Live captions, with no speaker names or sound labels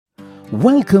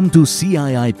Welcome to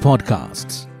CII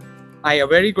Podcasts. Hi, a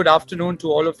very good afternoon to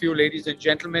all of you, ladies and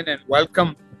gentlemen, and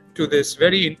welcome to this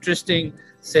very interesting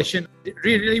session. I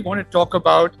really want to talk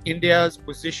about India's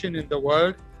position in the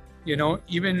world,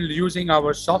 even using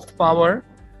our soft power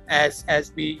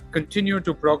as we continue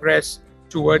to progress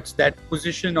towards that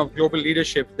position of global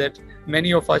leadership that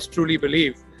many of us truly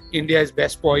believe India is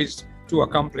best poised to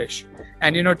accomplish.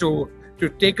 And, to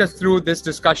take us through this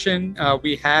discussion,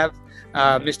 we have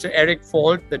Mr. Eric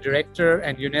Falt, the Director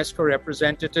and UNESCO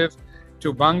representative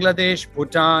to Bangladesh,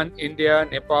 Bhutan, India,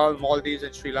 Nepal, Maldives,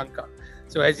 and Sri Lanka.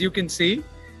 So as you can see,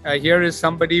 here is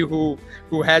somebody who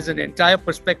has an entire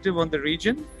perspective on the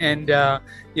region and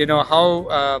how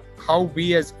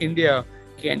we as India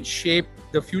can shape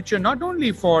the future, not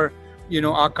only for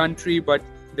our country but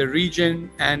the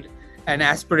region and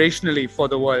aspirationally for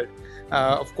the world.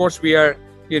 Of course, we are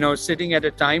sitting at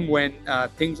a time when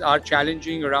things are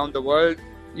challenging around the world.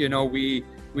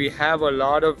 We have a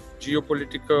lot of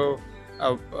geopolitical,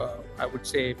 I would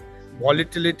say,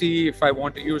 volatility, if I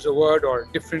want to use a word, or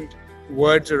different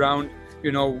words around,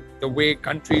 the way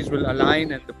countries will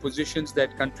align and the positions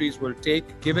that countries will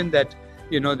take, given that,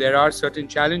 there are certain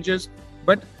challenges.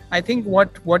 But I think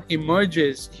what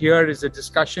emerges here is a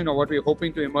discussion, or what we're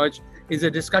hoping to emerge is a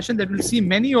discussion that will see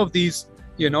many of these,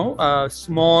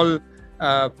 small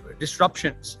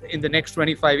disruptions in the next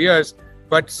 25 years,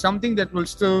 but something that will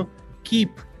still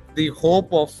keep the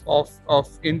hope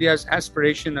of India's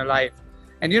aspiration alive.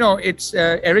 And it's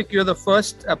Eric, you're the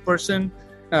first person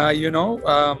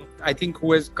I think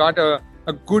who has got a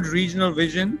good regional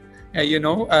vision,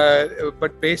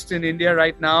 but based in India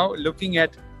right now, looking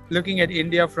at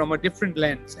India from a different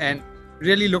lens, and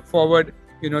really look forward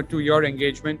to your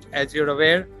engagement. As you're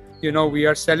aware, we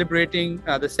are celebrating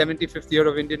the 75th year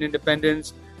of Indian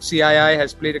independence. CII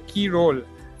has played a key role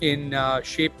in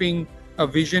shaping a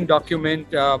vision document,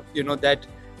 that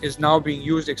is now being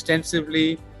used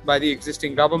extensively by the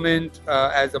existing government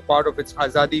as a part of its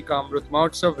Azadi Ka Amrit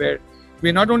Mahotsav, where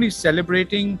we're not only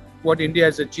celebrating what India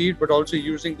has achieved, but also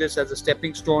using this as a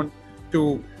stepping stone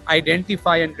to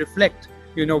identify and reflect,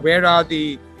 where are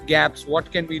the gaps,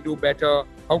 what can we do better,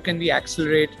 how can we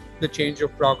accelerate the change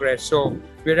of progress. So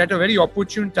we're at a very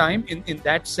opportune time in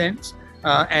that sense,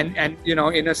 and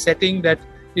in a setting that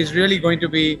is really going to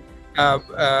be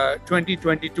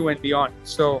 2022 and beyond.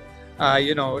 So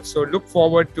so look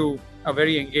forward to a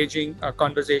very engaging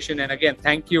conversation. And again,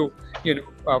 thank you,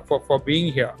 for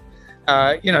being here.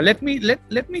 Let me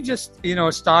just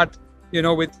start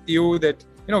with you that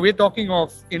we're talking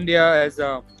of India as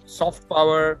a soft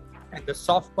power, and the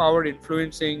soft power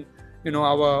influencing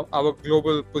our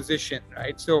global position,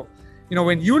 right? So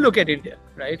when you look at India,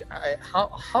 right,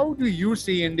 how do you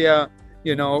see India,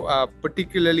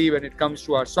 particularly when it comes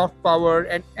to our soft power,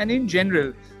 and in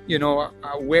general,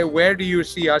 where do you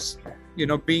see us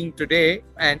being today,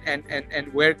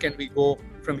 and where can we go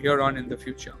from here on in the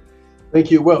future? Thank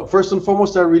you. Well, first and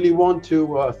foremost, I really want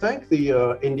to thank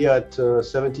the India at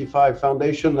 75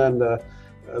 Foundation and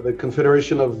the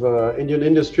Confederation of Indian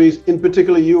Industries, in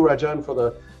particular you, Rajan,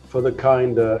 for the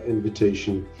kind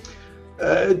invitation.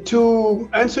 To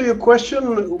answer your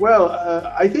question, well,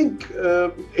 I think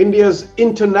India's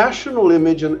international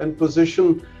image and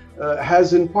position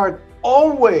has in part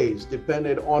always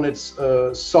depended on its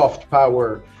soft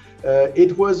power.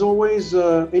 It was always,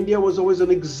 India was always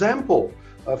an example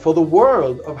for the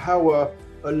world of how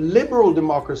a liberal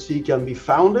democracy can be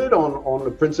founded on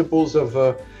the principles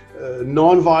of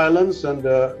non-violence and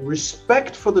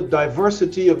respect for the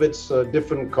diversity of its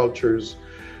different cultures.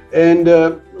 And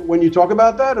when you talk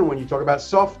about that, and when you talk about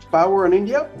soft power in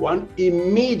India, one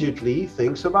immediately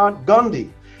thinks about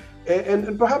Gandhi.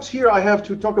 And perhaps here I have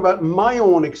to talk about my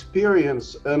own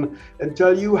experience and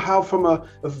tell you how from a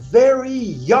very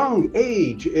young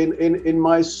age in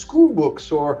my school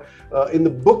books or in the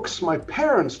books my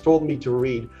parents told me to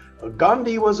read,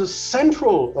 Gandhi was a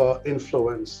central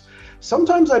influence.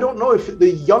 Sometimes I don't know if the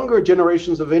younger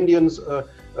generations of Indians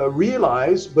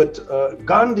realize, but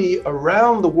Gandhi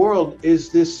around the world is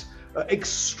this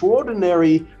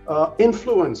extraordinary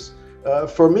influence.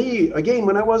 For me, again,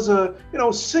 when I was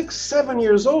 6, 7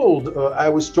 years old, I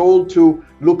was told to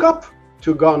look up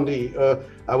to Gandhi.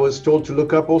 I was told to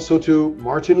look up also to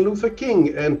Martin Luther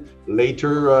King and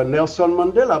later Nelson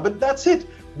Mandela. But that's it.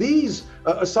 These,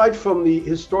 aside from the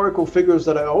historical figures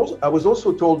that I was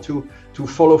also told to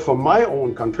follow from my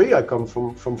own country, I come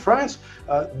from France,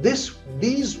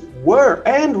 these were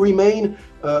and remain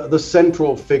the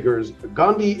central figures.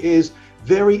 Gandhi is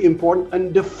very important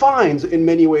and defines in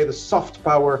many ways the soft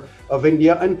power of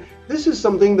India. And this is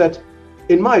something that,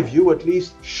 in my view at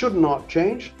least, should not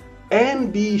change.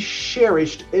 and be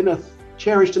cherished in a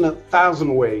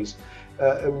thousand ways.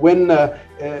 When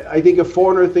I think a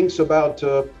foreigner thinks about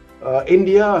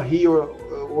India, he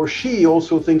or she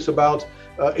also thinks about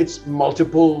its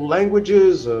multiple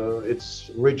languages,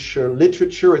 its rich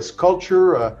literature, its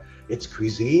culture, its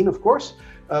cuisine, of course.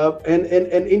 And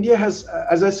India has,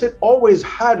 as I said, always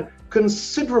had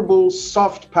considerable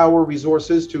soft power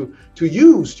resources to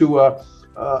use to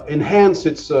enhance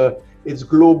its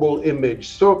global image.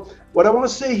 So what I want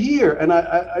to say here, and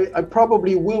I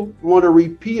probably will want to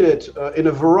repeat it in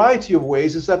a variety of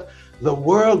ways, is that the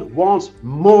world wants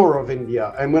more of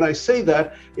India. And when I say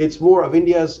that, it's more of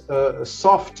India's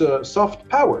soft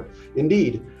power,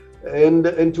 indeed. And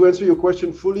to answer your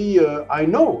question fully, I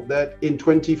know that in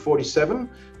 2047,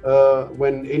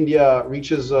 when India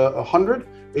reaches 100,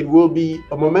 it will be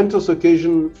a momentous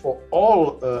occasion for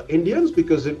all Indians,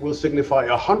 because it will signify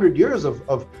 100 years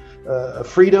of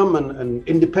freedom and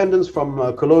independence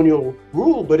from colonial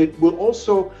rule. But it will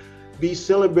also be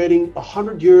celebrating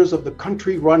 100 years of the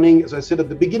country running, as I said at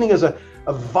the beginning, as a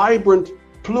vibrant,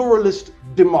 pluralist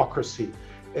democracy.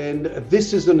 And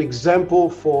this is an example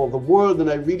for the world, and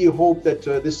I really hope that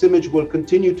this image will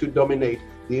continue to dominate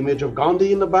the image of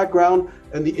Gandhi in the background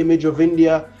and the image of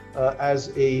India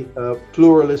as a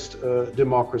pluralist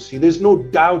democracy. There's no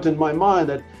doubt in my mind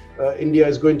that India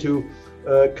is going to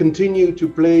continue to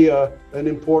play an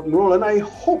important role, and I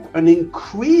hope an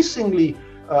increasingly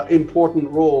important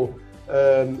role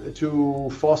to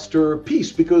foster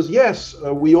peace, because yes,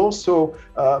 we also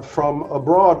from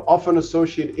abroad often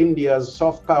associate India's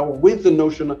soft power with the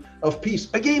notion of peace,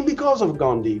 again because of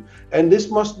Gandhi. And this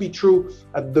must be true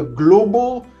at the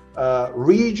global,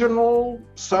 regional,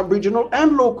 sub-regional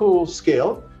and local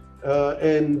scale.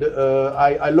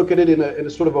 I look at it in a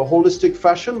sort of a holistic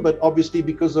fashion, but obviously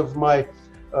because of my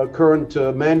current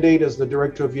mandate as the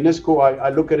director of UNESCO, I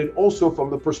look at it also from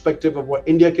the perspective of what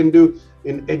India can do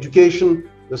in education,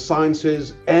 the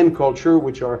sciences and culture,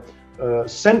 which are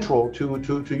central to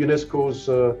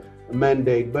UNESCO's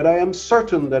mandate. But I am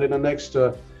certain that in the next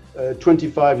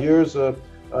 25 years,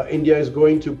 India is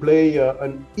going to play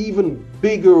an even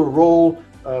bigger role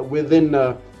within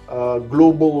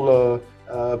global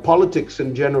politics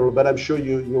in general. But I'm sure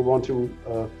you'll want to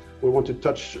we want to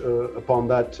touch upon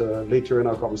that later in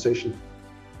our conversation.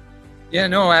 Yeah,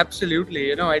 no,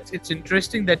 absolutely. It's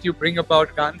interesting that you bring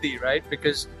about Gandhi, right?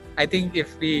 Because I think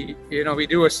if we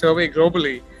do a survey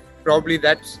globally, probably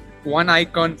that's one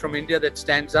icon from India that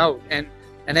stands out. And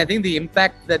I think the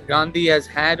impact that Gandhi has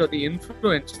had, or the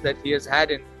influence that he has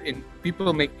had in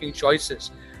people making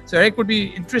choices. So Eric, would be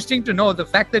interesting to know the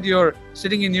fact that you're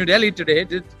sitting in New Delhi today.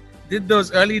 Did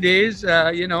those early days,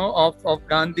 of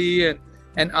Gandhi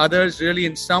and others really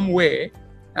in some way,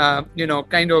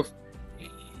 kind of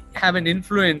have an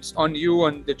influence on you,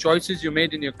 on the choices you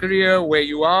made in your career, where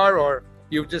you are, or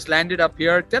you've just landed up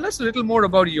here? Tell us a little more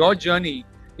about your journey,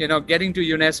 getting to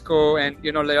UNESCO and,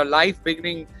 your life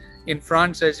beginning in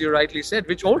France, as you rightly said,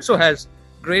 which also has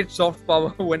great soft power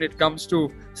when it comes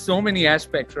to so many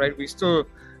aspects, right? We still,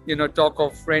 talk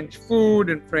of French food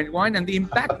and French wine and the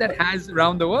impact that has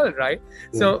around the world, right?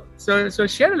 Yeah. So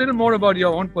share a little more about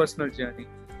your own personal journey.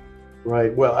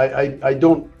 Right. Well, I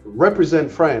don't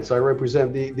represent France. I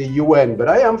represent the UN, but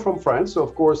I am from France. So,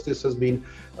 of course, this has been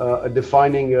a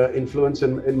defining influence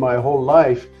in my whole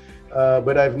life.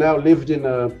 But I've now lived in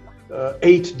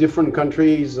 8 different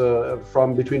countries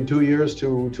from between 2 years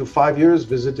to 5 years,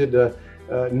 visited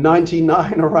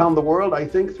 99 around the world, I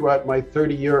think, throughout my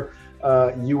 30-year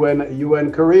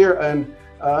UN career. And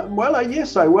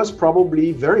yes, I was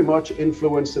probably very much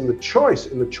influenced in the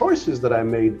choices that I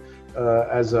made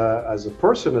as a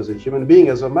person, as a human being,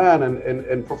 as a man,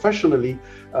 and professionally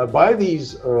by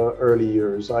these early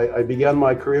years. I began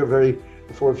my career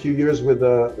for a few years with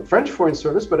the French Foreign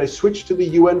Service, but I switched to the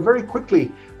UN very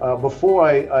quickly before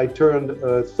I turned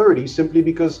 30, simply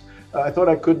because I thought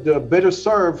I could better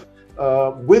serve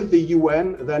with the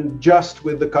UN than just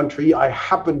with the country I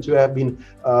happened to have been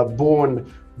born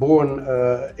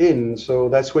in. So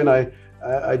that's when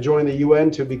I joined the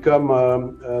UN to become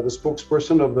the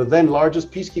spokesperson of the then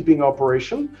largest peacekeeping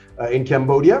operation in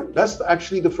Cambodia. That's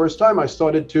actually the first time I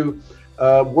started to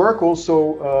work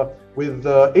also with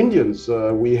Indians.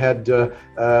 We had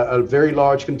a very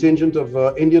large contingent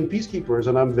of Indian peacekeepers,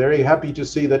 and I'm very happy to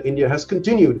see that India has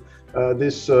continued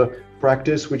this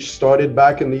practice, which started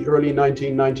back in the early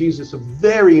 1990s. It's a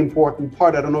very important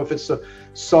part. I don't know if it's a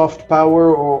soft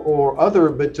power or other,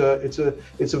 but it's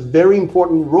a very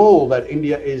important role that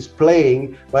India is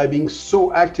playing by being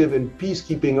so active in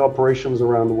peacekeeping operations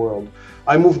around the world.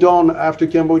 I moved on after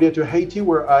Cambodia to Haiti,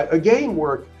 where I again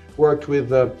worked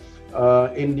with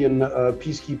Indian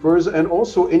peacekeepers and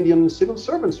also Indian civil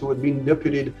servants who had been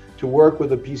deputed to work with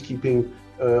the peacekeeping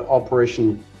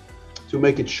operation. To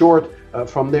make it short,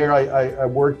 from there I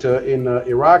worked in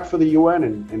Iraq for the UN,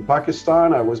 in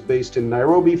Pakistan. I was based in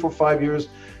Nairobi for 5 years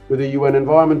with the UN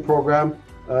Environment Program,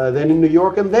 then in New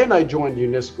York, and then I joined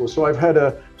UNESCO. So I've had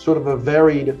a sort of a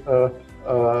varied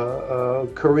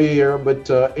career, but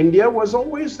India was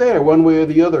always there one way or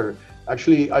the other.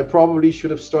 Actually, I probably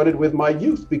should have started with my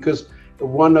youth, because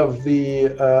one of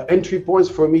the entry points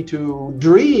for me to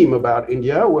dream about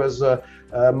India was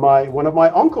one of my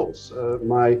uncles.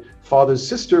 My father's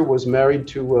sister was married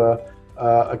to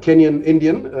a Kenyan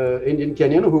Indian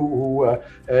Kenyan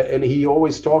and he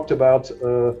always talked about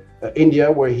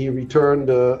India, where he returned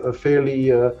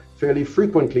fairly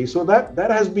frequently. So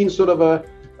that has been sort of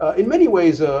in many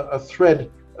ways a thread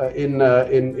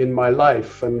in my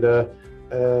life, and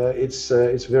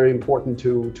it's very important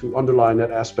to underline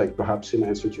that aspect, perhaps, in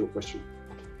answer to your question.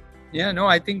 Yeah, no,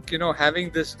 I think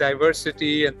having this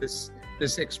diversity and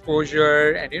this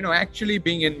exposure, and actually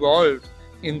being involved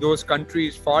in those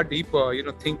countries far deeper,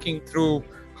 thinking through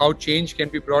how change can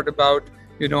be brought about,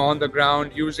 on the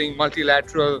ground using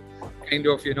multilateral kind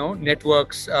of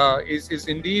networks is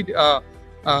indeed a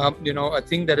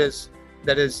thing that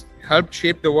has helped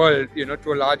shape the world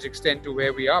to a large extent to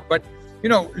where we are. But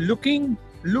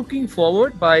looking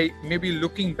forward by maybe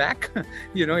looking back,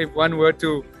 if one were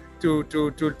to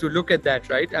look at that,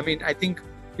 right? I mean, I think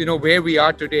where we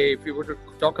are today, if we were to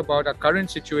talk about our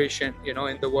current situation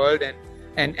in the world,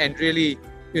 and really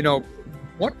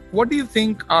what do you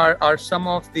think are some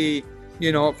of the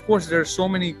of course there are so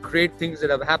many great things that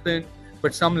have happened,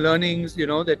 but some learnings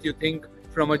that you think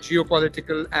from a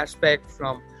geopolitical aspect,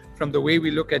 from the way we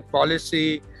look at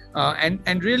policy,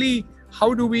 and really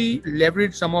how do we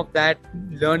leverage some of that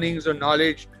learnings or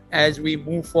knowledge as we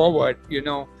move forward,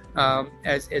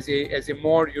 as a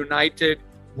more united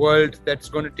world that's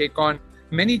going to take on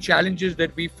many challenges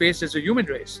that we face as a human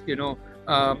race,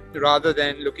 rather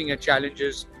than looking at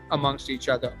challenges amongst each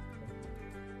other.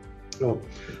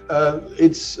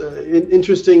 It's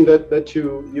interesting that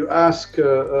you ask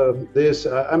this.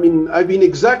 I mean, I've been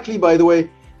exactly, by the way,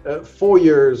 4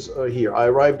 years here. I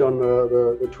arrived on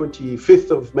the 25th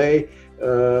of May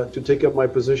to take up my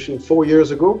position 4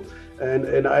 years ago,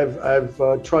 and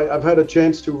I've had a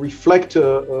chance to reflect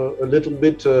a little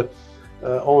bit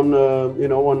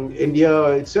on India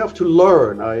itself, to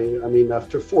learn. I mean,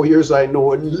 after 4 years, I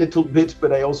know a little bit,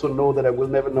 but I also know that I will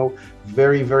never know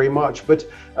very, very much. But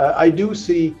I do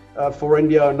see for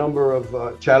India a number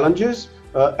of challenges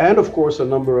and, of course, a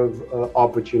number of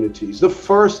opportunities. The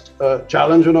first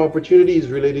challenge and opportunity is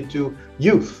related to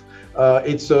youth.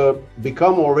 It's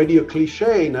become already a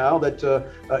cliche now that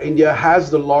India has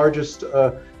the largest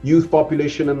youth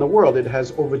population in the world. It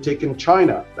has overtaken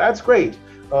China. That's great.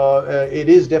 It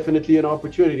is definitely an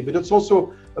opportunity, but it's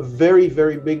also a very,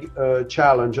 very big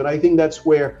challenge. And I think that's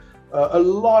where a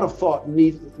lot of thought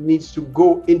needs to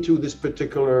go into this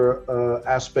particular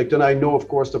aspect. And I know, of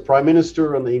course, the Prime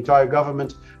Minister and the entire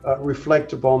government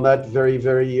reflect upon that very,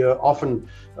 very often.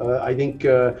 I think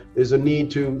there's a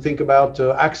need to think about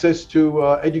access to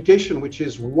education, which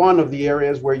is one of the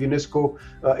areas where UNESCO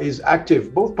is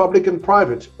active, both public and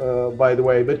private, by the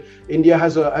way. But India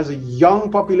has a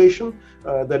young population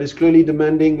that is clearly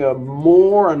demanding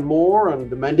more and more, and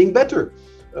demanding better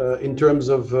in terms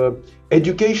of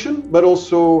education, but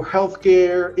also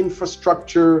healthcare,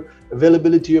 infrastructure,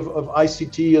 availability of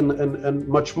ICT, and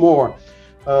much more.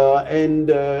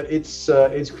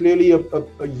 It's clearly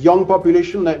a young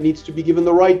population that needs to be given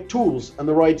the right tools and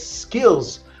the right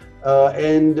skills,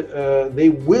 and they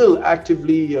will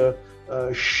actively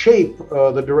shape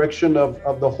the direction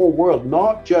of the whole world,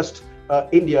 not just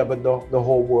India, but the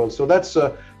whole world. So that's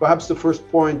perhaps the first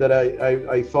point that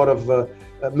I thought of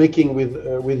making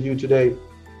with you today.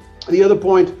 The other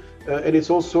point, and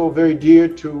it's also very dear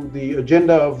to the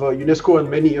agenda of UNESCO and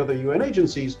many other UN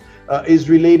agencies, is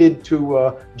related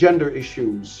to gender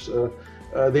issues.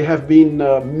 There have been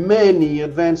many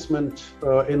advancements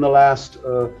in the last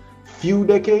few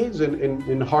decades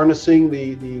in harnessing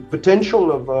the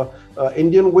potential of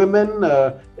Indian women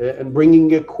and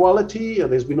bringing equality.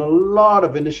 There's been a lot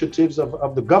of initiatives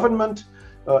of the government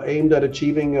aimed at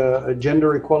achieving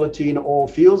gender equality in all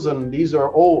fields, and these are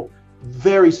all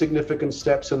very significant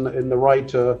steps in the right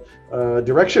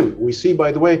direction. We see,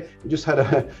 by the way, we just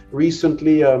had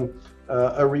recently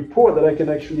a report that I can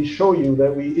actually show you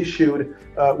that we issued,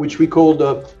 which we called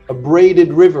a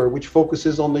Braided River, which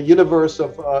focuses on the universe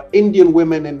of Indian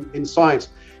women in science.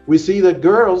 We see that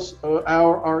girls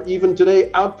are even today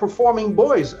outperforming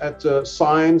boys at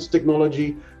science,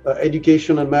 technology,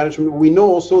 education and management. We know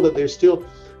also that there's still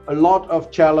a lot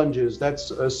of challenges.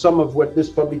 That's some of what this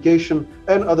publication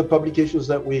and other publications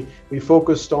that we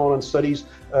focused on and studies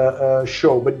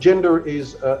show. But gender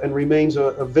is and remains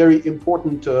a very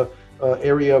important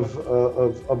area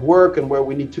of work, and where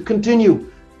we need to continue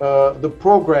the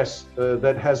progress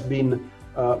that has been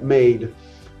made.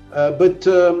 But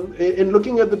in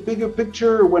looking at the bigger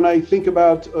picture, when I think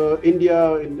about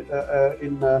India in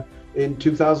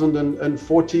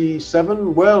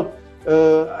 2047, well,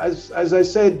 as I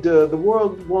said, the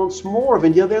world wants more of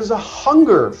India. There's a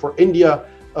hunger for India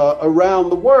around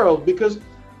the world because,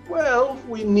 well,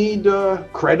 we need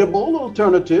credible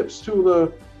alternatives to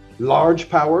the large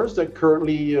powers that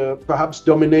currently perhaps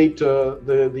dominate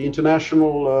the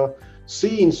international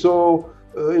scene. So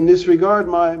in this regard,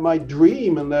 my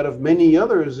dream and that of many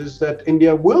others is that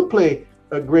India will play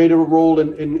a greater role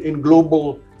in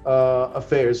global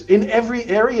affairs in every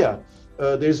area.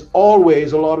 There's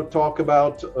always a lot of talk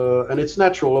about, and it's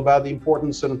natural, about the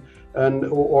importance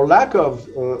or lack of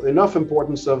enough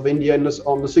importance of India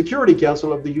on the Security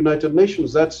Council of the United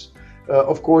Nations. That's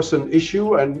of course an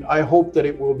issue, and I hope that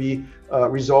it will be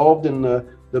resolved in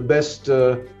the best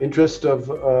interest of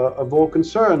all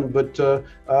concerned. But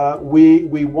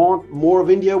we want more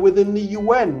of India within the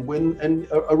UN and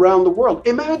around the world.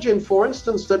 Imagine, for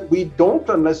instance, that we don't,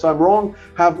 unless I'm wrong,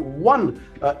 have one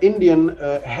Indian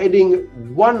heading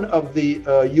one of the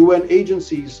UN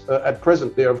agencies at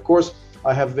present. There, of course,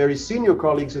 I have very senior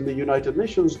colleagues in the United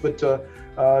Nations, but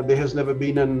there has never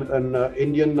been an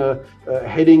Indian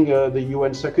heading the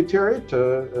UN Secretariat,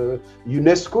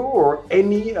 UNESCO, or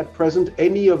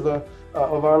any of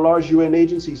our large UN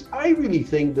agencies. I really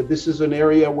think that this is an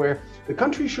area where the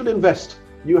country should invest.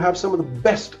 You have some of the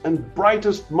best and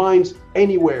brightest minds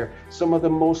anywhere, some of the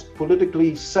most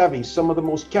politically savvy, some of the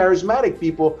most charismatic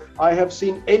people I have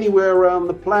seen anywhere around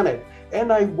the planet.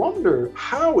 And I wonder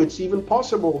how it's even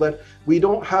possible that we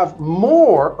don't have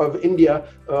more of India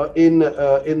in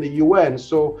the UN.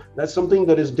 So that's something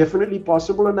that is definitely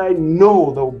possible, and I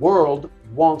know the world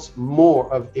wants more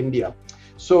of India.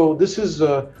 So this is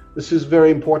very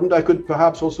important. I could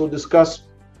perhaps also discuss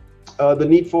the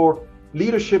need for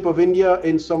leadership of India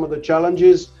in some of the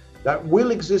challenges that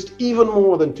will exist even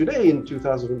more than today in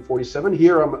 2047.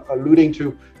 Here I'm alluding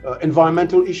to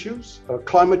environmental issues,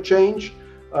 climate change.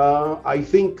 I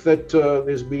think that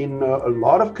there's been a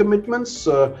lot of commitments,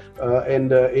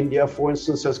 and India, for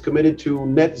instance, has committed to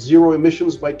net zero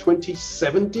emissions by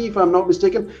 2070, if I'm not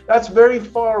mistaken. That's very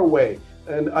far away.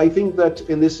 And I think that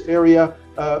in this area,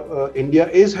 India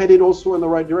is headed also in the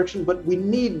right direction, but we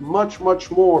need much, much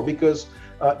more, because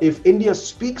if India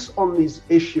speaks on these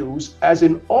issues, as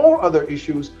in all other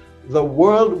issues, the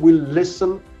world will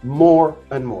listen more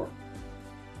and more.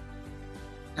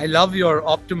 I love your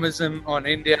optimism on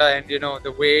India, and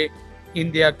the way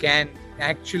India can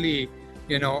actually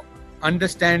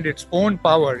understand its own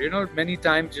power. Many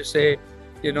times you say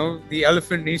the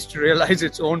elephant needs to realize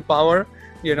its own power,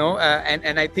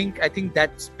 and I think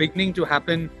that's beginning to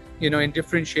happen in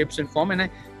different shapes and form. And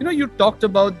you talked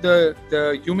about the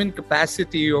human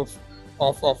capacity of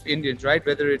Indians, right?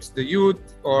 Whether it's the youth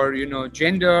or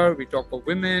gender, we talk of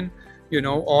women,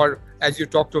 or as you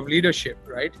talked of leadership,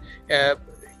 right?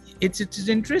 It's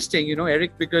interesting,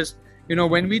 Eric, because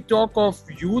when we talk of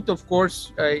youth, of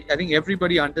course, I think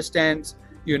everybody understands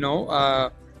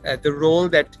the role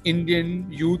that Indian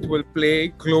youth will play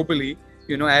globally,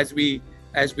 as we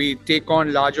take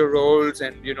on larger roles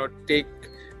and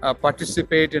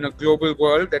participate in a global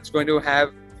world that's going to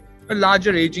have a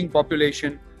larger aging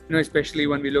population, especially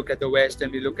when we look at the West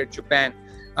and we look at Japan.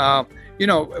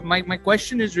 My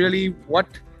question is really what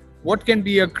can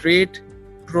be a great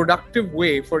productive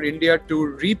way for India to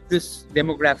reap this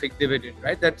demographic dividend,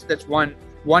 right? That's one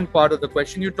part of the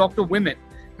question. You talk to women,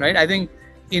 right? I think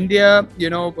India,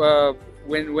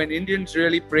 when Indians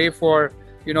really pray for,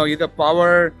 either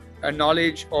power,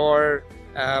 knowledge, or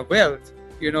wealth,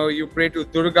 you pray to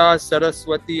Durga,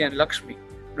 Saraswati, and Lakshmi,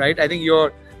 right? I think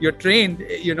you're trained,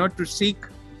 to seek,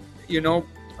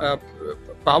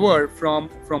 power from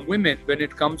women when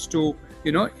it comes to,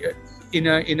 in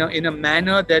a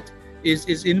manner that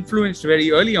is influenced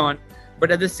very early on.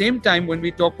 But at the same time, when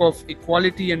we talk of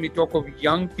equality and we talk of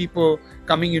young people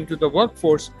coming into the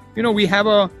workforce, we have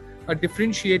a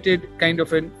differentiated kind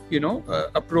of an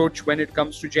approach when it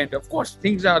comes to gender. Of course,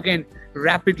 things are again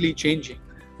rapidly changing,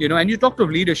 and you talked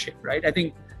of leadership, right? I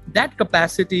think that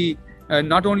capacity,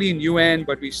 not only in UN,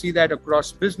 but we see that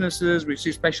across businesses. We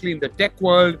see, especially in the tech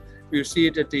world, we see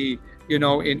it at the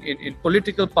in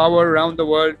political power around the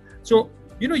world. So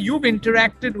you've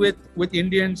interacted with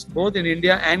Indians both in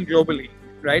India and globally.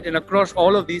 right? And across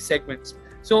all of these segments.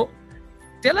 So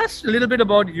tell us a little bit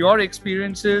about your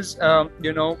experiences,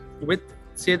 with,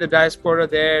 say, the diaspora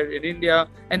there in India,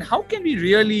 and how can we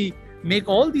really make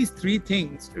all these three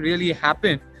things really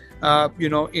happen,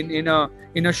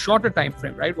 in a shorter time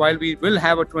frame, right? While we will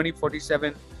have a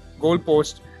 2047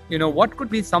 goalpost, what could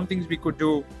be some things we could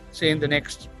do, say, in the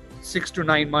next 6 to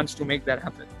 9 months to make that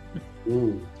happen?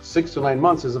 6 to 9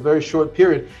 months is a very short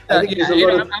period. I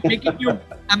think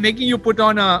I'm making you put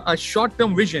on a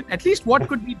short-term vision. At least what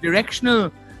could be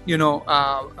directional,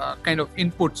 kind of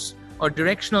inputs or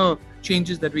directional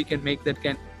changes that we can make that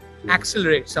can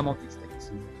accelerate some of these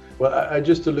things. Well, I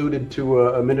just alluded to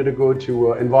a minute ago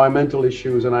to environmental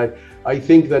issues, and I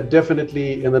think that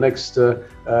definitely in the next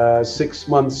 6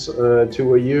 months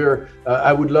to a year,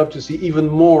 I would love to see even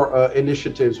more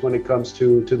initiatives when it comes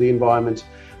to the environment.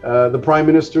 The Prime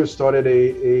Minister started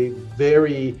a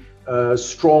very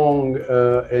strong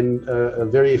and a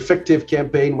very effective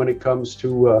campaign when it comes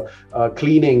to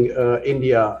cleaning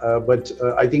India. But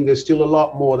I think there's still a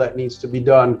lot more that needs to be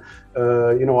done.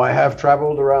 I have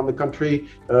traveled around the country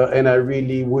and I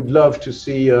really would love to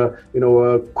see, a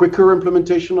quicker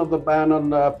implementation of the ban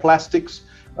on plastics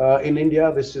in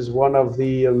India. This is one of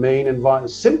the main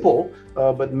simple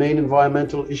but main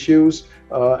environmental issues.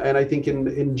 And I think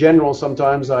in general,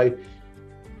 sometimes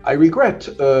I regret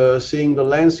seeing the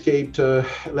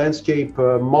landscape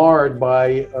marred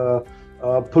by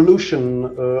pollution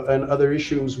and other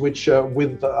issues, which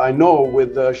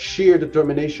with sheer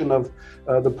determination of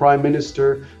the Prime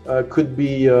Minister could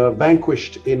be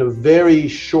vanquished in a very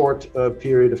short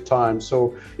period of time.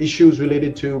 So issues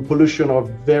related to pollution are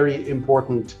very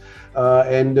important.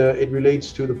 And it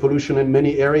relates to the pollution in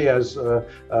many areas,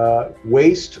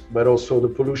 waste, but also the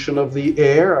pollution of the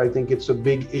air. I think it's a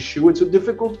big issue. It's a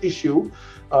difficult issue,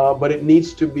 but it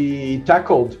needs to be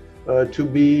tackled. To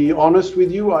be honest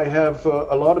with you, I have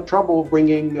a lot of trouble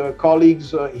bringing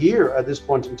colleagues here at this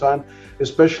point in time,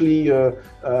 especially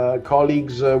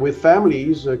colleagues with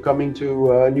families coming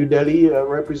to New Delhi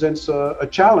represents a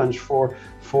challenge for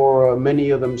many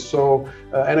of them. So,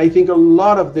 and I think a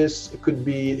lot of this could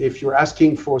be, if you're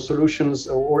asking for solutions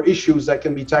or issues that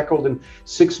can be tackled in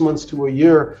 6 months to a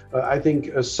year, I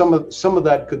think some of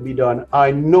that could be done.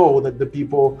 I know that the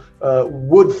people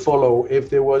would follow if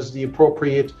there was the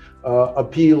appropriate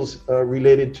appeals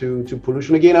related to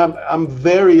pollution. Again, I'm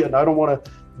very, and I don't want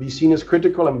to be seen as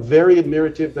critical, I'm very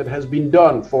admirative that has been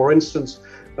done. For instance,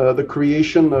 the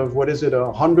creation of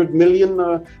 100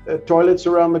 million toilets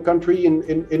around the country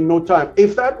in no time.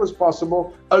 If that was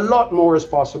possible, a lot more is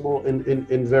possible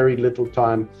in very little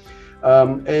time.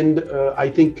 And I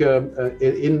think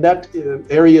in that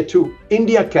area too,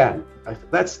 India can.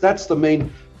 That's the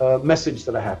main message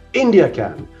that I have. India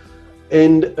can.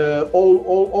 And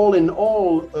all in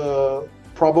all,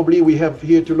 probably we have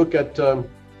here to look at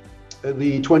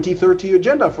the 2030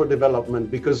 agenda for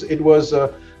development, because it was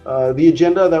the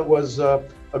agenda that was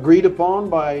agreed upon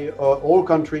by all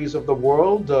countries of the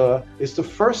world. It's the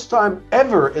first time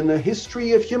ever in the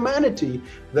history of humanity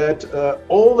that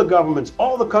all the governments,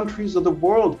 all the countries of the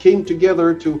world came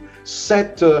together to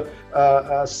set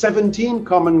 17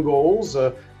 common goals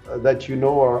that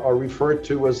are referred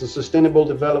to as the Sustainable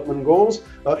Development Goals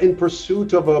in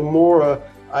pursuit of a more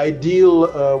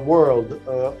ideal world.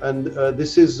 And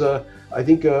this is, I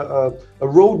think, a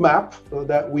roadmap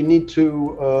that we need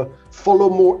to follow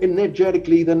more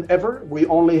energetically than ever. We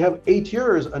only have 8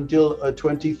 years until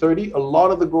 2030. A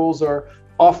lot of the goals are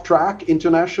off track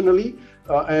internationally.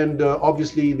 And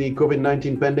obviously the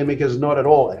COVID-19 pandemic has not at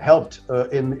all helped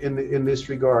in this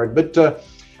regard. But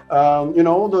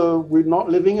we're not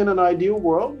living in an ideal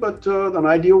world, but an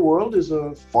ideal world is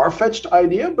a far-fetched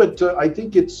idea. But I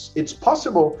think it's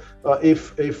possible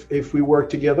if we work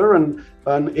together, and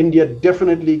India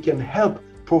definitely can help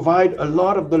provide a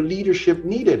lot of the leadership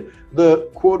needed. The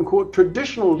quote-unquote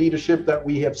traditional leadership that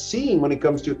we have seen when it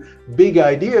comes to big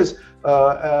ideas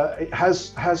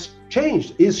has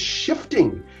changed, is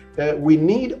shifting. We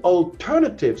need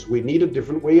alternatives. We need a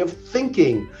different way of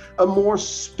thinking, a more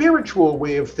spiritual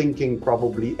way of thinking,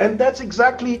 probably. And that's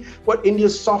exactly what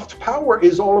India's soft power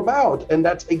is all about. And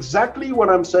that's exactly what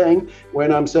I'm saying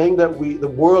when I'm saying that the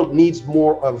world needs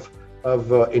more of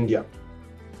India.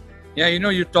 Yeah,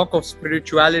 you talk of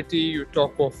spirituality, you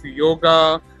talk of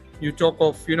yoga, you talk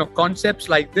of, concepts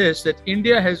like this that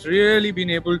India has really been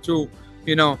able to,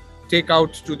 take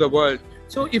out to the world.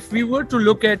 So if we were to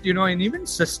look at, and even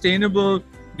sustainable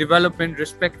development,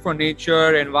 respect for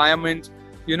nature, environment,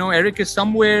 Eric, is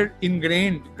somewhere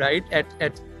ingrained, right?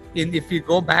 If you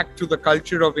go back to the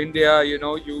culture of India,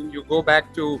 you go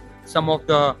back to some of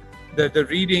the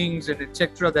readings and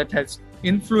etc. that has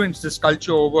influenced this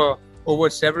culture over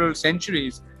several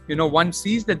centuries, one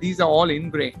sees that these are all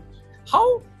ingrained.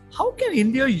 How can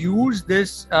India use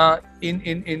this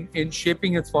in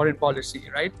shaping its foreign policy,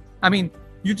 right? I mean,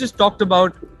 you just talked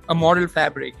about a moral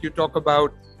fabric. You talk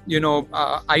about,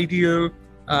 ideal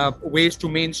ways to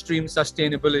mainstream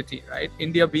sustainability, right?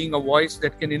 India being a voice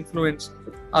that can influence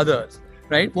others,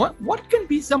 right? What can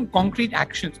be some concrete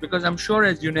actions? Because I'm sure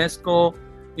as UNESCO,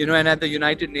 and at the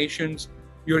United Nations,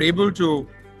 you're able to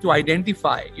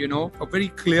identify, a very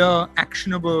clear,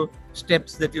 actionable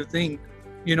steps that you think,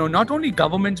 not only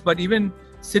governments, but even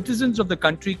citizens of the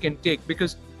country can take.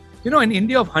 Because, an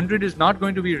India of 100 is not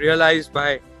going to be realized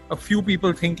by a few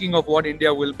people thinking of what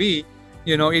India will be.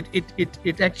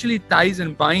 It actually ties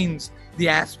and binds the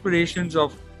aspirations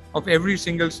of every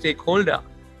single stakeholder.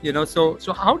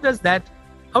 So how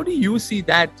do you see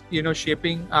that,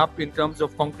 shaping up in terms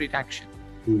of concrete action?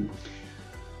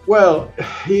 Well,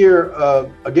 here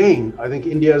again, I think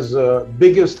India's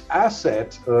biggest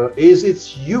asset is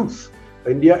its youth.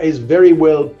 India is very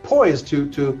well poised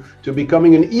to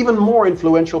becoming an even more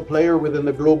influential player within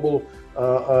the global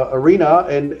arena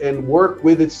and work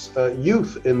with its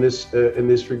youth in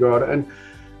this regard.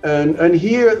 And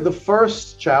here the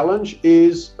first challenge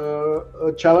is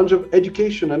a challenge of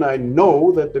education, and I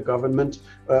know that the government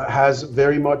has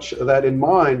very much that in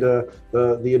mind.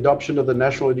 The adoption of the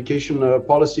national education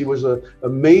policy was a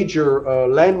major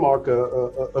landmark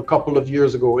a couple of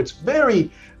years ago. It's very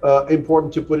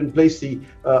important to put in place the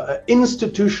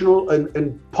institutional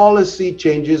and policy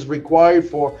changes required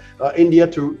for India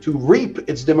to reap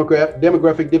its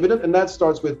demographic dividend, and that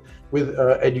starts with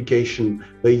education.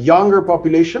 The younger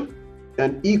population,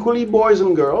 and equally boys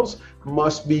and girls,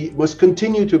 must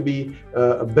continue to be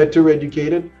better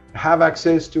educated, have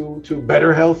access to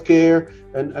better health care,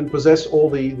 and possess all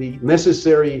the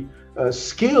necessary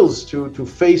skills to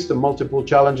face the multiple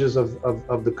challenges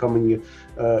of the coming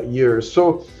years.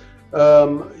 So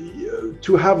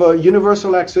to have a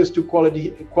universal access to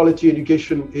quality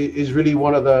education is really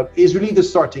the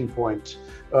starting point.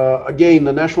 Again,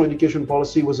 the national education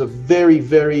policy was a very,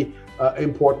 very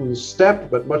important step,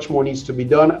 but much more needs to be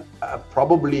done,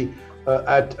 probably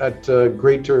at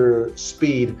greater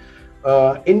speed.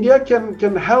 India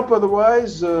can help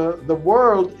otherwise the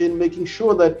world in making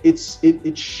sure that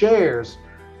it shares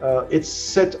its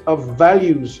set of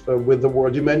values with the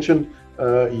world. You mentioned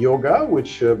yoga,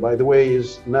 which by the way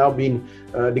is now been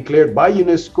declared by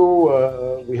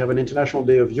UNESCO. We have an International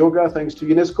Day of Yoga thanks to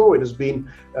UNESCO. It has been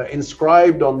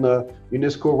inscribed on the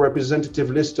UNESCO representative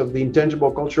list of the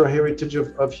intangible cultural heritage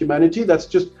of humanity. That's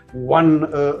just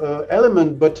one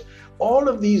element, but all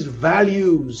of these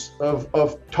values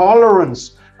of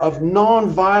tolerance, of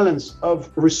non-violence, of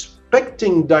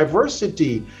respecting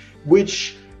diversity,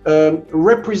 which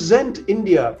represent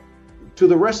India to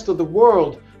the rest of the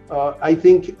world, I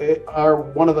think are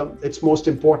one of its most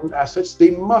important assets.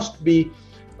 They must be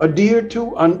adhered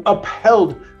to and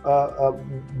upheld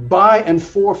by and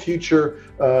for future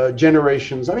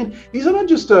generations. I mean, these are not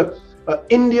just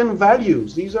Indian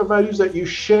values. These are values that you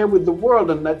share with the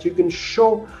world and that you can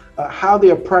show how they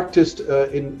are practiced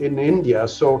in India.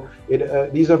 So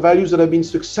these are values that have been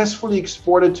successfully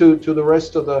exported to the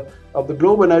rest of the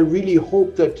globe, and I really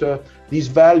hope that these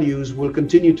values will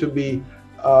continue to be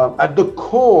at the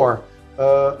core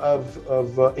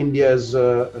of India's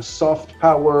soft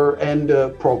power and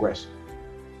progress.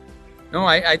 No,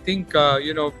 I think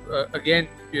again,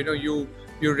 you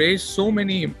raise so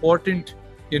many important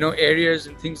areas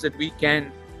and things that we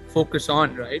can focus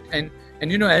on, right? And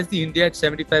as the India at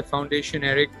 75 Foundation,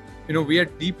 Eric, we are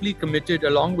deeply committed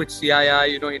along with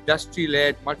CII,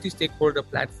 industry-led, multi-stakeholder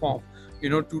platform,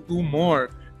 to do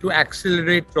more to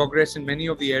accelerate progress in many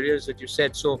of the areas that you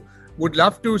said. So would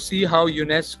love to see how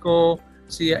UNESCO,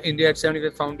 India at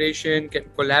 75 Foundation can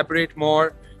collaborate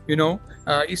more,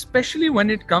 especially when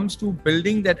it comes to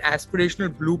building that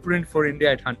aspirational blueprint for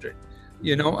India at 100.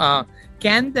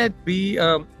 Can that be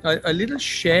a little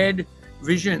shared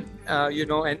vision,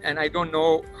 and I don't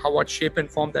know what shape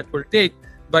and form that will take,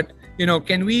 but,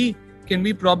 can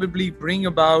we probably bring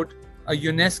about a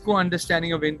UNESCO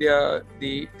understanding of India,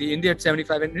 the India at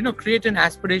 75, and, create an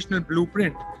aspirational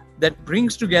blueprint that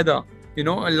brings together, a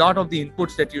lot of the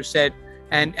inputs that you said,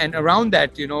 and around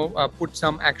that, put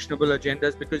some actionable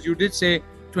agendas, because you did say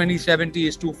 2070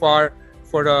 is too far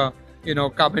for a,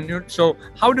 carbon neutral. So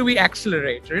how do we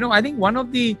accelerate? I think one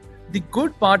of the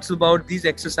good parts about these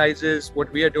exercises,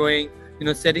 what we are doing,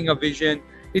 setting a vision,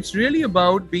 it's really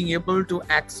about being able to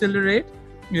accelerate,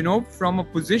 from a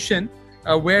position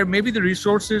where maybe the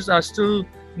resources are still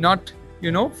not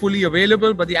fully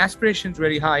available, but the aspiration is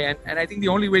very high. And I think the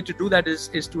only way to do that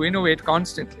is to innovate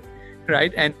constantly,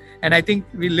 right? And I think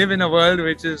we live in a world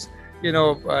which is,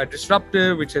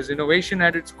 disruptive, which has innovation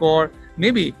at its core.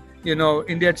 Maybe,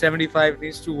 India at 75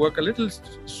 needs to work a little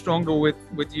stronger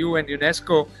with you and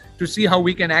UNESCO to see how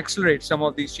we can accelerate some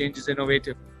of these changes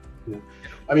innovative. Yeah.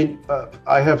 I mean,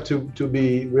 we have to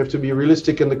be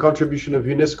realistic, and the contribution of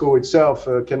UNESCO itself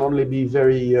can only be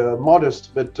very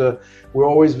modest, but we're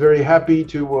always very happy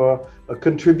to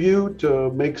contribute,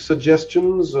 make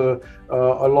suggestions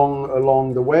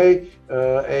along the way,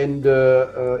 and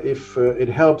if it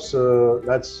helps,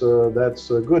 that's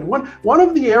good. One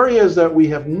of the areas that we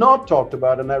have not talked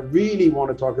about, and I really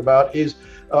want to talk about, is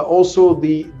also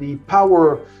the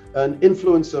power and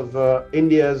influence of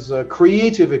India's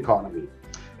creative economy.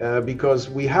 Because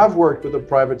we have worked with the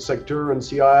private sector and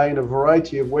CII in a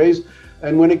variety of ways.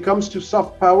 And when it comes to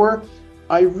soft power,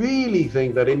 I really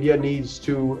think that India needs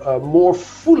to more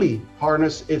fully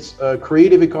harness its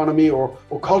creative economy or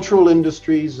cultural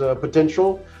industries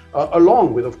potential,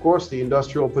 along with, of course, the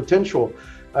industrial potential.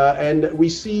 And we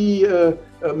see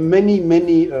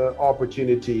many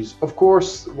opportunities. Of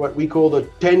course, what we call the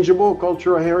tangible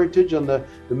cultural heritage and the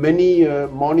many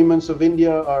monuments of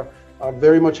India are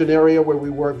very much an area where we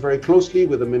work very closely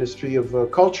with the Ministry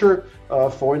of Culture.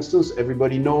 For instance,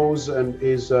 everybody knows and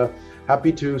is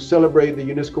happy to celebrate the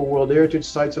UNESCO World Heritage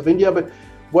Sites of India. But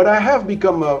what I have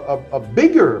become a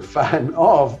bigger fan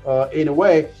of, in a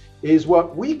way, is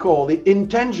what we call the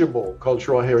intangible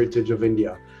cultural heritage of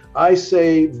India. I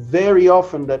say very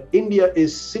often that India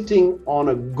is sitting on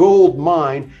a gold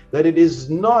mine that it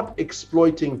is not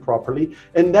exploiting properly,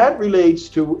 and that relates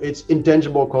to its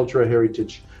intangible cultural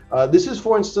heritage. This is,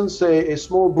 for instance, a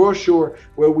small brochure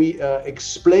where we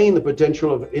explain the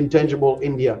potential of intangible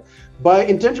India. By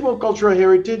intangible cultural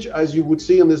heritage, as you would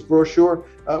see in this brochure,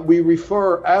 we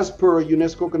refer, as per a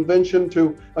UNESCO convention,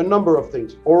 to a number of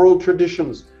things: oral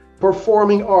traditions,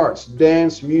 performing arts,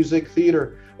 dance, music,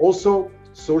 theater, also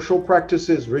social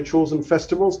practices, rituals and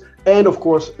festivals, and of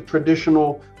course,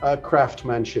 traditional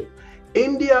craftsmanship.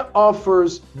 India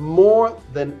offers more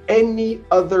than any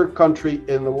other country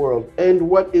in the world. And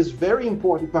what is very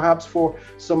important, perhaps for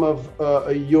some of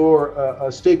your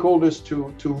stakeholders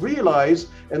to realize,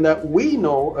 and that we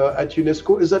know at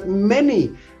UNESCO, is that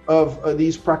many of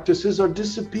these practices are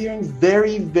disappearing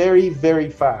very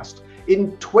fast.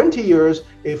 In 20 years,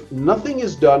 if nothing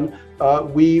is done,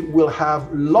 we will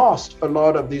have lost a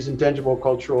lot of these intangible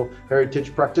cultural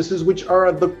heritage practices, which are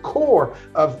at the core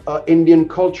of Indian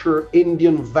culture,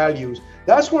 Indian values.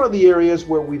 That's one of the areas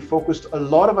where we focused a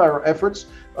lot of our efforts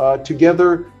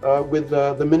together with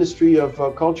the Ministry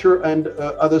of Culture and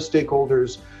other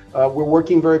stakeholders. We're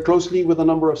working very closely with a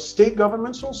number of state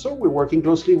governments also. We're working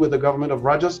closely with the government of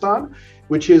Rajasthan,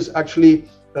 which is actually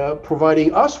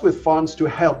providing us with funds to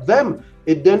help them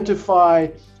identify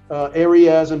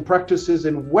areas and practices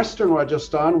in Western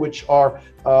Rajasthan which are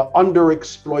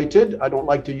underexploited. I don't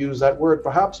like to use that word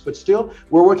perhaps, but still,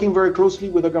 we're working very closely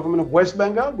with the government of West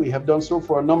Bengal. We have done so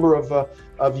for a number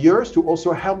of years to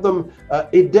also help them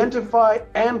identify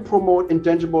and promote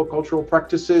intangible cultural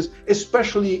practices,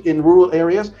 especially in rural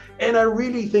areas. And I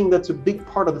really think that's a big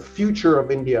part of the future of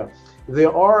India.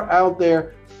 There are out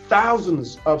there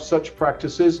thousands of such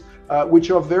practices which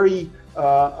are very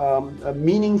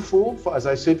meaningful, as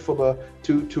I said,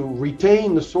 to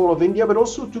retain the soul of India, but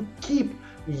also to keep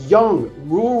young,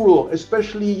 rural,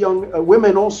 especially young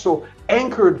women also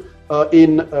anchored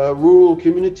in rural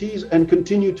communities and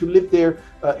continue to live there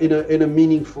in a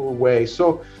meaningful way.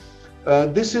 So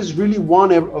this is really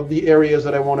one of the areas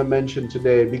that I want to mention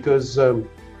today, because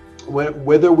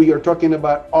whether we are talking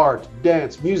about art,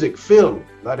 dance, music, film,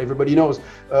 that everybody knows,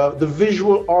 the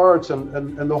visual arts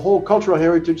and the whole cultural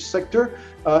heritage sector,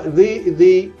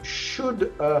 they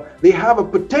have a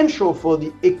potential for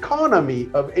the economy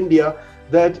of India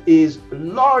that is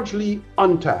largely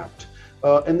untapped.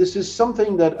 And this is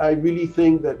something that I really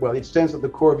think that, well, it stands at the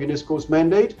core of UNESCO's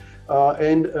mandate.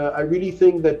 And I really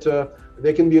think that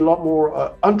there can be a lot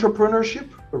more entrepreneurship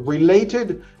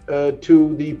related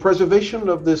to the preservation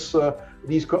of these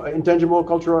intangible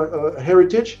cultural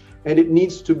heritage, and it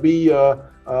needs to be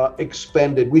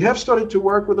expanded. We have started to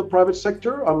work with the private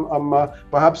sector.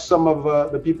 Perhaps some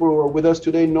of the people who are with us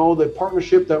today know the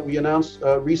partnership that we announced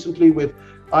recently with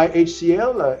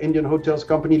IHCL, Indian Hotels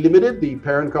Company Limited, the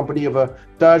parent company of a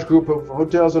Taj Group of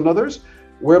hotels and others,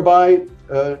 whereby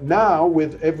now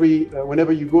with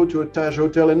whenever you go to a Taj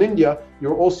hotel in India,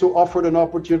 you're also offered an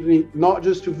opportunity not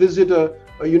just to visit a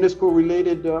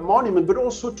UNESCO-related monument, but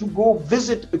also to go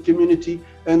visit a community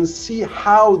and see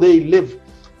how they live.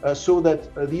 so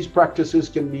that these practices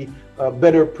can be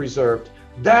better preserved.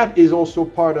 That is also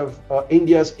part of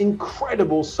India's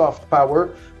incredible soft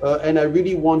power, and I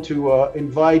really want to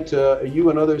invite you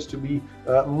and others to be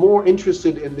more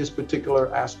interested in this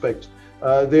particular aspect.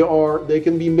 There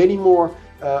can be many more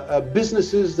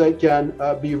businesses that can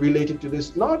be related to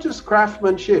this, not just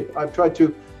craftsmanship. I've tried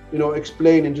to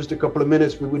explain in just a couple of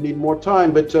minutes. We would need more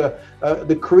time, but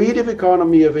the creative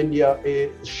economy of India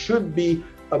should be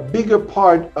a bigger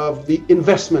part of the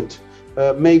investment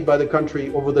made by the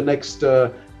country over the next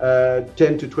 10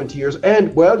 to 20 years.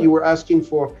 And well, you were asking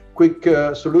for quick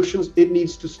solutions. It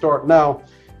needs to start now.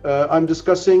 I'm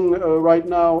discussing right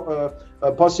now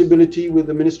a possibility with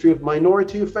the Ministry of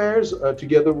Minority Affairs,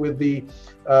 together with the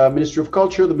Ministry of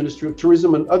Culture, the Ministry of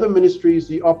Tourism, and other ministries,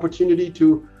 the opportunity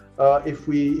to, if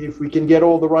we can get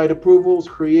all the right approvals,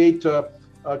 create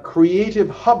creative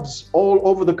hubs all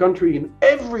over the country in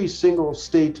every single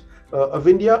state of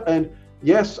India. And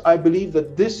yes, I believe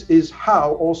that this is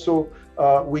how also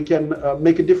we can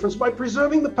make a difference by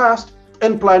preserving the past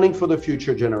and planning for the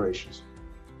future generations.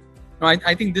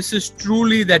 I think this is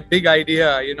truly that big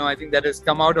idea, I think that has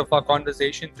come out of our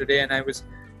conversation today. And I was,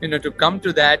 to come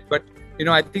to that, but,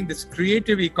 I think this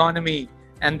creative economy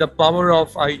and the power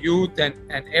of our youth and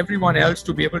everyone else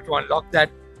to be able to unlock that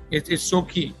is so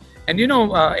key. And,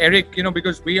 Eric,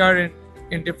 because we are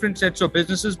in different sets of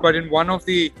businesses, but in one of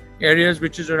the areas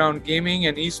which is around gaming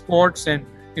and esports and,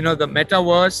 the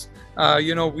metaverse,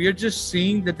 we are just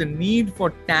seeing that the need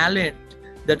for talent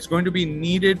that's going to be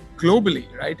needed globally,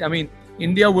 right? I mean,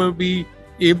 India will be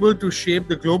able to shape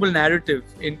the global narrative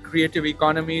in creative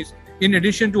economies, in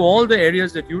addition to all the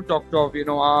areas that you talked of,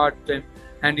 art and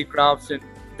handicrafts and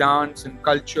dance and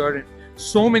culture and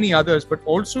so many others, but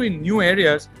also in new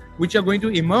areas which are going to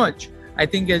emerge, I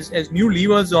think, as new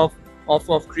levers of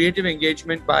creative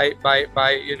engagement by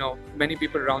many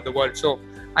people around the world. So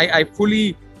I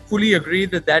fully agree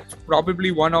that that's probably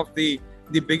one of the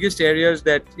biggest areas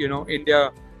that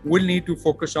India will need to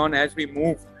focus on as we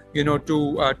move to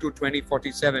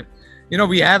 2047.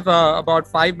 We have about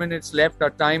 5 minutes left.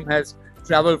 Our time has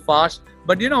traveled fast,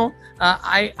 but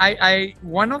I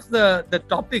one of the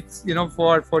topics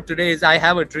for today is I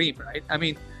have a dream, right? I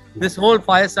mean, this whole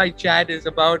fireside chat is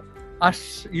about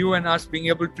us, you and us, being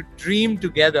able to dream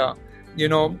together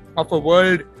of a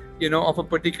world of a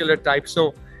particular type.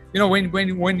 So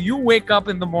when you wake up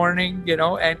in the morning,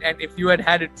 and if you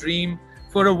had a dream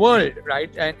for a world,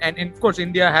 right? And of course,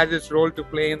 India has its role to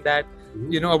play in that,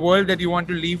 a world that you want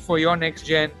to leave for your next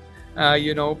gen,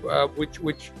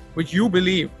 which you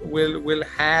believe will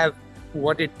have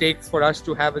what it takes for us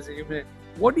to have as a human.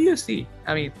 What do you see?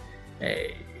 I mean,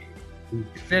 is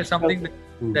there something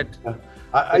that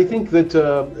I think that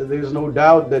there's no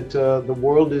doubt that the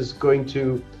world is going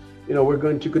to, we're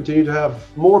going to continue to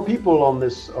have more people on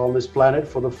this planet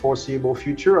for the foreseeable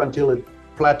future until it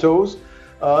plateaus.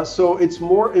 So it's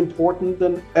more important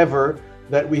than ever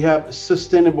that we have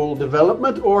sustainable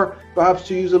development, or perhaps,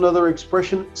 to use another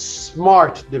expression,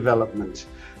 smart development.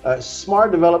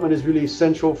 Smart development is really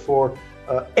essential for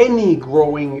any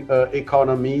growing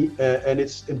economy, and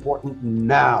it's important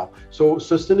now. So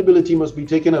sustainability must be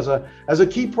taken as a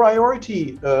key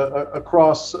priority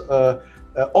across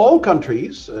all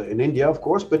countries, in India, of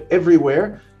course, but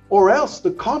everywhere, or else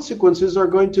the consequences are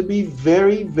going to be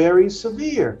very, very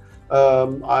severe.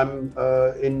 I'm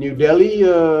in New Delhi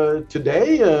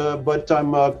today, but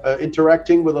I'm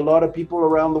interacting with a lot of people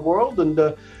around the world,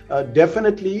 and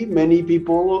definitely many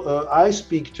people I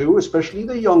speak to, especially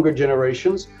the younger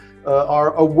generations,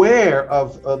 are aware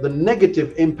of the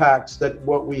negative impacts that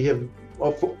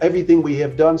of everything we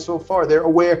have done so far. They're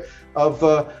aware of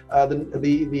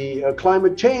the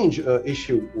climate change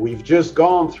issue. We've just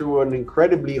gone through an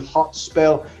incredibly hot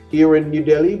spell here in New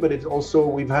Delhi, but it's also,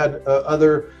 we've had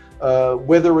other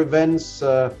weather events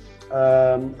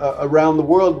around the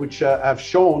world which have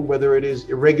shown, whether it is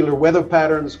irregular weather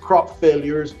patterns, crop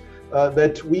failures,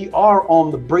 that we are on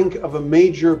the brink of a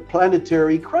major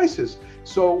planetary crisis.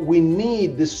 So we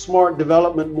need this smart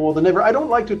development more than ever. I don't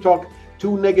like to talk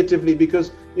too negatively,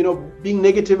 because being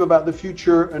negative about the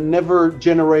future never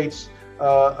generates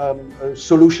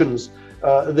solutions.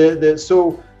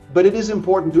 But it is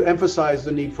important to emphasize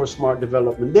the need for smart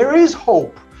development. There is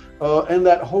hope. And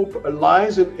that hope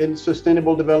lies in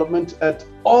sustainable development at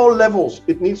all levels.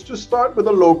 It needs to start with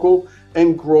the local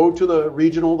and grow to the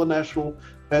regional, the national,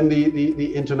 and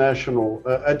the international.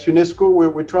 At UNESCO,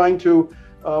 we're trying to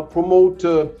promote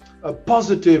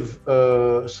positive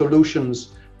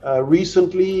solutions.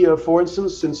 Recently, for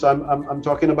instance, since I'm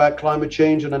talking about climate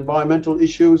change and environmental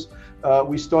issues,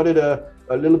 we started a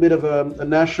little bit of a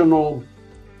national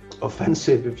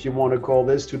offensive, if you want to call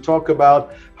this, to talk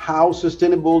about how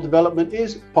sustainable development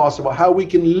is possible, how we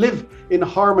can live in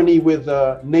harmony with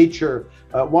nature.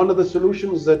 One of the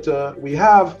solutions that we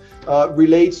have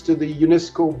relates to the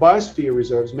UNESCO biosphere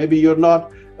reserves. Maybe you're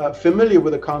not familiar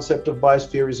with the concept of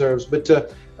biosphere reserves, but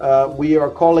we are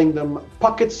calling them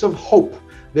pockets of hope.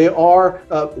 They are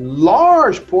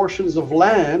large portions of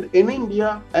land in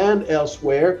India and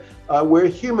elsewhere where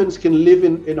humans can live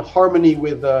in harmony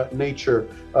with nature.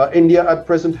 India at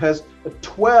present has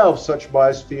 12 such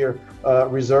biosphere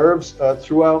reserves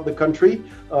throughout the country,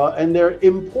 and they're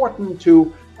important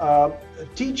to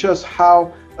teach us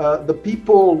how the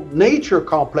people-nature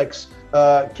complex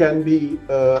can be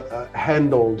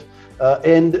handled.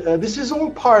 And this is all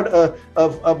part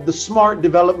of the smart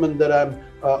development that I'm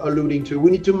alluding to. We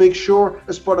need to make sure,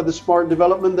 as part of the smart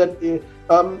development, that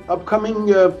upcoming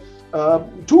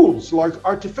tools like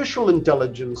artificial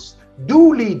intelligence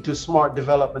do lead to smart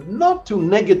development, not to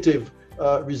negative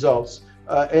results.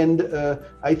 And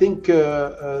I think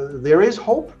there is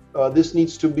hope. This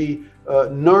needs to be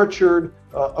nurtured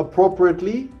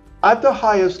appropriately at the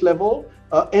highest level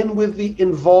and with the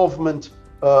involvement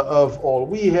of all.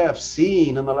 We have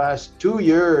seen in the last 2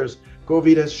 years,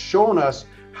 COVID has shown us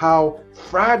how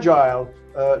fragile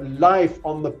life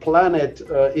on the planet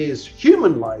is,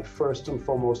 human life first and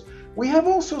foremost. We have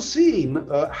also seen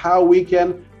how we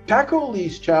can tackle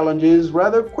these challenges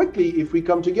rather quickly if we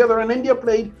come together, and India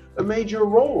played a major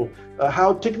role.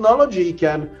 How technology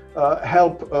can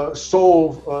help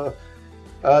solve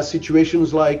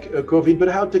situations like COVID, but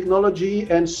how technology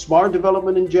and smart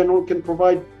development in general can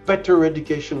provide better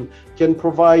education, can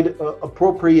provide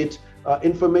appropriate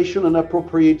information and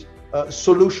appropriate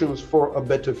solutions for a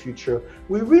better future.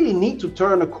 We really need to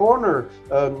turn a corner.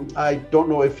 I don't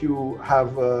know if you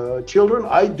have children.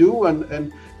 I do,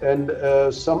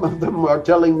 and some of them are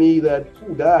telling me that,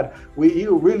 oh, Dad,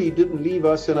 you really didn't leave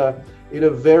us in a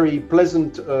very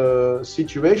pleasant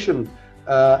situation.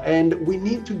 And we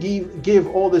need to give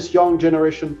all this young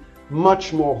generation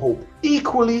much more hope,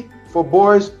 equally for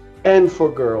boys and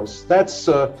for girls. That's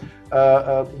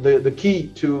the key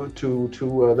to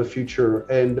the future.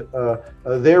 And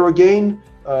there again,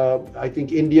 I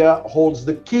think India holds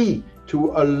the key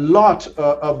to a lot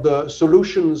of the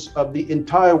solutions of the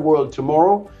entire world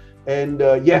tomorrow. And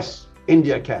yes,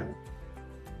 India can.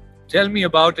 Tell me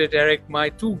about it, Eric. My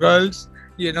two girls,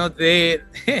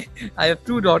 I have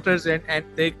two daughters, and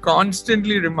they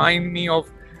constantly remind me of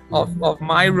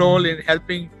my role in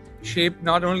helping shape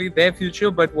not only their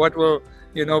future, but what will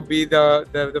be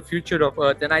the future of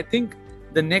Earth. And I think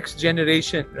the next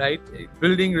generation, right,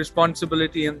 building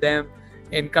responsibility in them,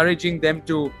 encouraging them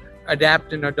to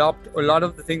adapt and adopt a lot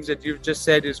of the things that you've just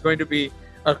said is going to be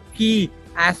a key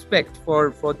aspect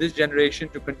for this generation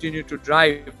to continue to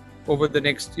drive over the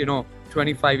next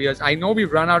 25 years. I know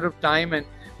we've run out of time and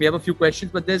we have a few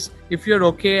questions, but if you're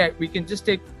okay, we can just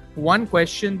take one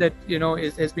question that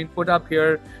has been put up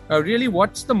here. Really,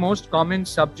 what's the most common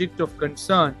subject of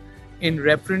concern in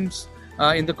reference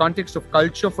in the context of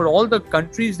culture for all the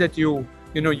countries that you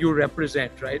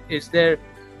represent, right?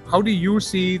 How do you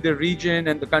see the region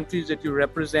and the countries that you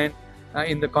represent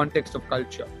in the context of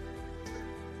culture?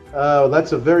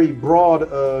 That's a very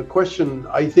broad question.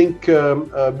 I think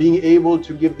being able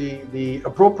to give the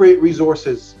appropriate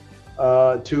resources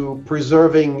to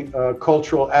preserving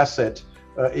cultural asset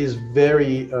is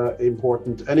very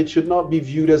important, and it should not be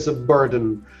viewed as a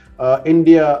burden.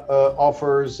 India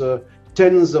offers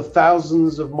tens of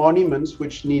thousands of monuments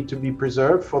which need to be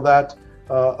preserved. For that,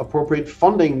 appropriate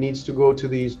funding needs to go to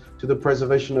the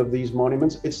preservation of these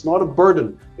monuments. It's not a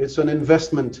burden, it's an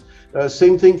investment.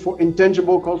 Same thing for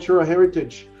intangible cultural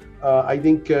heritage. I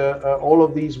think all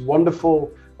of these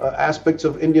wonderful aspects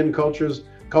of Indian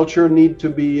culture need to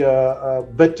be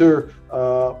better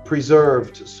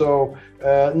preserved. So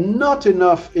not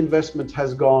enough investment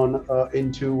has gone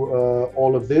into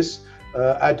all of this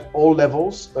at all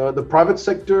levels. The private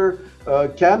sector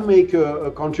can make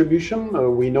a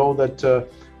contribution. We know that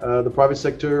the private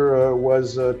sector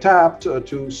was tapped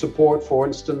to support, for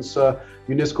instance,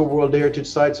 UNESCO World Heritage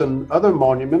Sites and other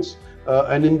monuments.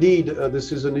 And indeed,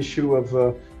 this is an issue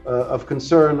of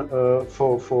concern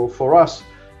for us.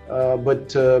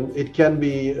 But it can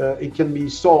be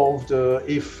solved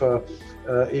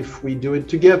if we do it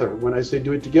together. When I say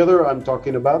do it together, I'm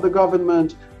talking about the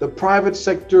government, the private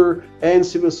sector, and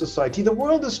civil society. The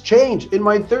world has changed. In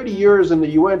my 30 years in the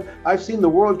UN, I've seen the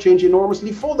world change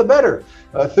enormously for the better.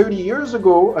 30 years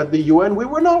ago at the UN, we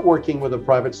were not working with the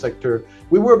private sector.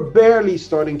 We were barely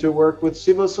starting to work with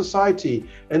civil society.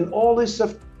 And all this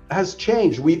has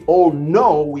changed. We all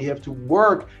know we have to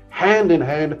work hand in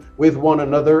hand with one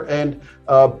another and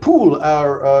pool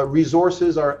our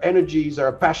resources, our energies,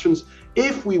 our passions,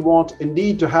 if we want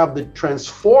indeed to have the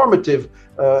transformative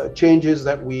changes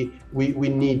that we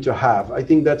need to have. I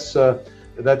think that's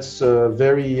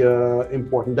very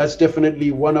important. That's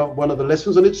definitely one of the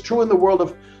lessons, and it's true in the world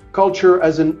of culture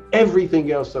as in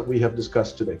everything else that we have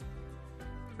discussed today.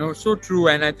 No, so true.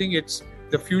 And I think it's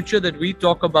the future that we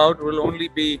talk about will only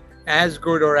be as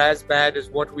good or as bad as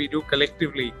what we do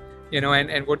collectively,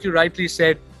 and what you rightly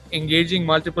said, engaging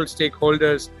multiple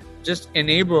stakeholders just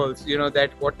enables,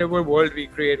 that whatever world we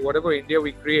create, whatever India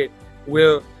we create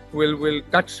will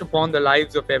touch upon the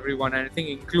lives of everyone. And I think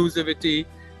inclusivity,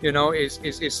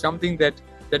 is something that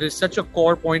is such a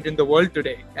core point in the world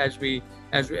today as we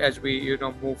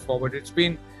move forward. It's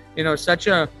been, such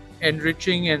a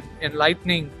enriching and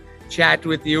enlightening chat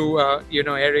with you,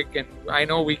 Eric, and I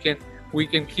know we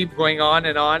can keep going on,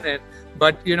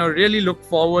 but really look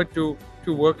forward to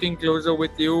working closer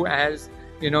with you as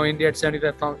India at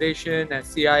 75 Foundation,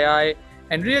 as CII,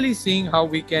 and really seeing how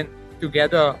we can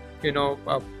together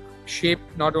shape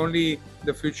not only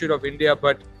the future of India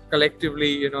but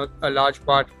collectively a large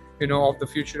part of the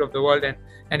future of the world.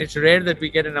 And it's rare that we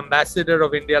get an ambassador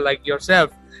of India like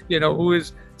yourself, who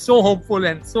is so hopeful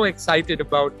and so excited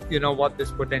about what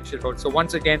this potential holds. So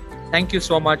once again, thank you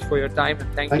so much for your time,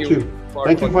 and thank you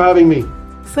for having me.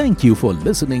 Thank you for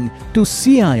listening to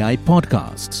CII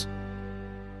Podcasts.